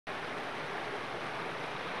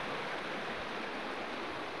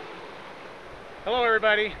Hello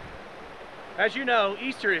everybody. As you know,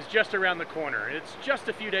 Easter is just around the corner. It's just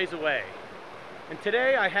a few days away. And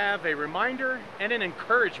today I have a reminder and an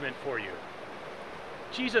encouragement for you.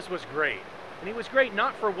 Jesus was great, and he was great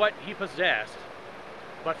not for what he possessed,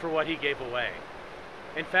 but for what he gave away.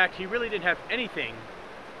 In fact, he really didn't have anything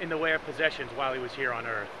in the way of possessions while he was here on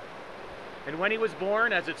earth. And when he was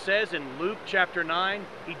born, as it says in Luke chapter 9,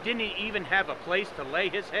 he didn't even have a place to lay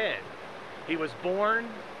his head. He was born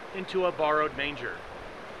into a borrowed manger.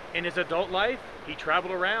 In his adult life, he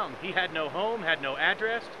traveled around. He had no home, had no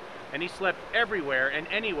address, and he slept everywhere and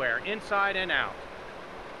anywhere, inside and out.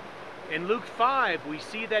 In Luke 5, we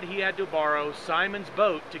see that he had to borrow Simon's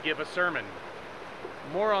boat to give a sermon.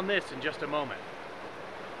 More on this in just a moment.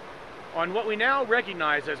 On what we now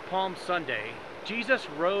recognize as Palm Sunday, Jesus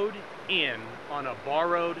rode in on a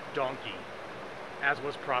borrowed donkey, as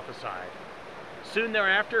was prophesied. Soon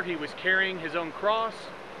thereafter, he was carrying his own cross,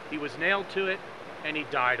 he was nailed to it, and he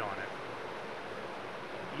died on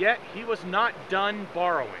it. Yet he was not done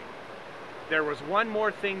borrowing. There was one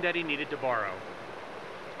more thing that he needed to borrow: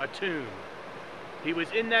 a tomb. He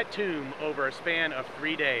was in that tomb over a span of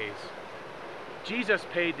 3 days. Jesus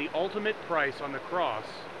paid the ultimate price on the cross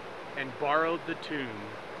and borrowed the tomb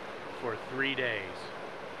for 3 days.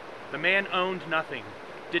 The man owned nothing,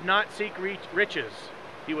 did not seek riches.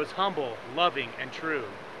 He was humble, loving, and true.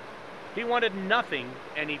 He wanted nothing,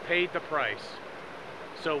 and he paid the price.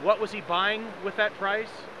 So what was he buying with that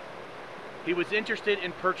price? He was interested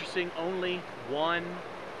in purchasing only one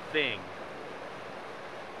thing: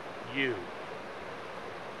 you.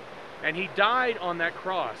 And he died on that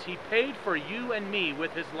cross. He paid for you and me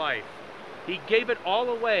with his life. He gave it all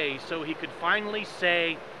away so he could finally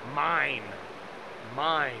say, "Mine,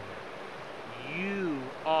 mine, you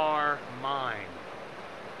are mine."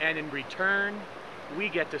 And in return, we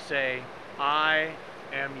get to say, "I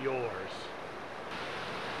am yours."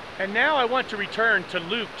 And now I want to return to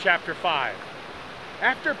Luke chapter 5.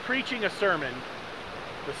 After preaching a sermon,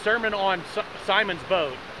 the sermon on Simon's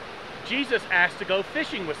boat, Jesus asked to go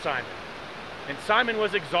fishing with Simon. And Simon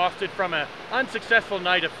was exhausted from an unsuccessful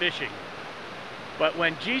night of fishing. But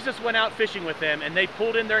when Jesus went out fishing with them and they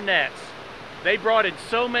pulled in their nets, they brought in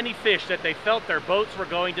so many fish that they felt their boats were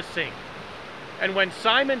going to sink. And when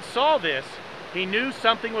Simon saw this, he knew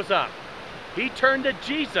something was up. He turned to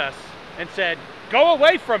Jesus and said, "Go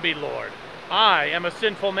away from me, Lord. I am a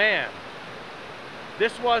sinful man."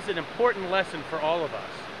 This was an important lesson for all of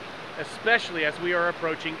us, especially as we are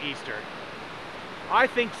approaching Easter. I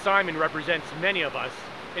think Simon represents many of us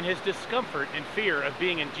in his discomfort and fear of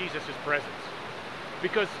being in Jesus' presence.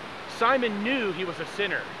 Because Simon knew he was a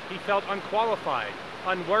sinner. He felt unqualified,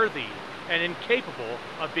 unworthy, and incapable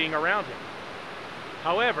of being around him.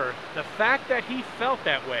 However, the fact that he felt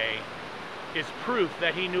that way is proof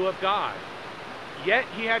that he knew of God. Yet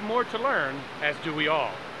he had more to learn, as do we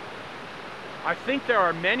all. I think there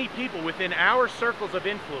are many people within our circles of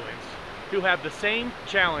influence who have the same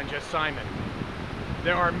challenge as Simon.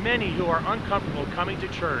 There are many who are uncomfortable coming to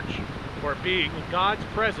church or being in God's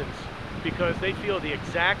presence because they feel the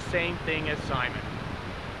exact same thing as Simon.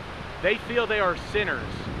 They feel they are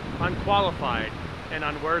sinners, unqualified, and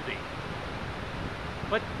unworthy.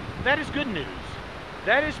 But that is good news.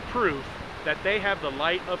 That is proof that they have the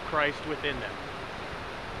light of Christ within them.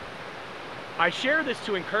 I share this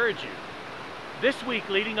to encourage you. This week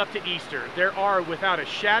leading up to Easter, there are, without a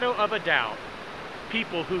shadow of a doubt,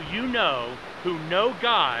 people who know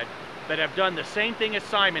God, that have done the same thing as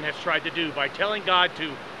Simon has tried to do by telling God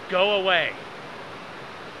to go away,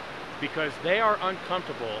 because they are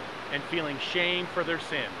uncomfortable and feeling shame for their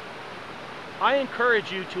sin. I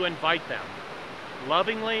encourage you to invite them,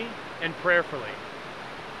 lovingly and prayerfully.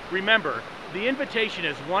 Remember, the invitation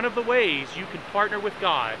is one of the ways you can partner with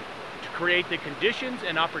God to create the conditions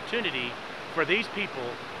and opportunity for these people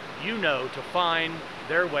you know to find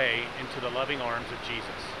their way into the loving arms of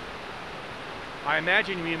Jesus. I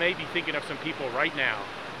imagine you may be thinking of some people right now.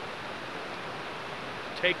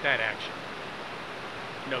 Take that action.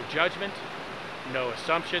 No judgment, no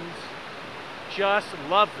assumptions, just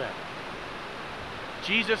love them.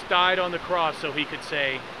 Jesus died on the cross so he could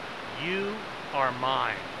say, "You are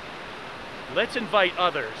mine." Let's invite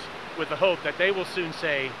others with the hope that they will soon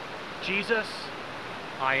say, "Jesus,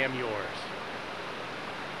 I am yours."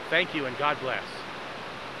 Thank you and God bless.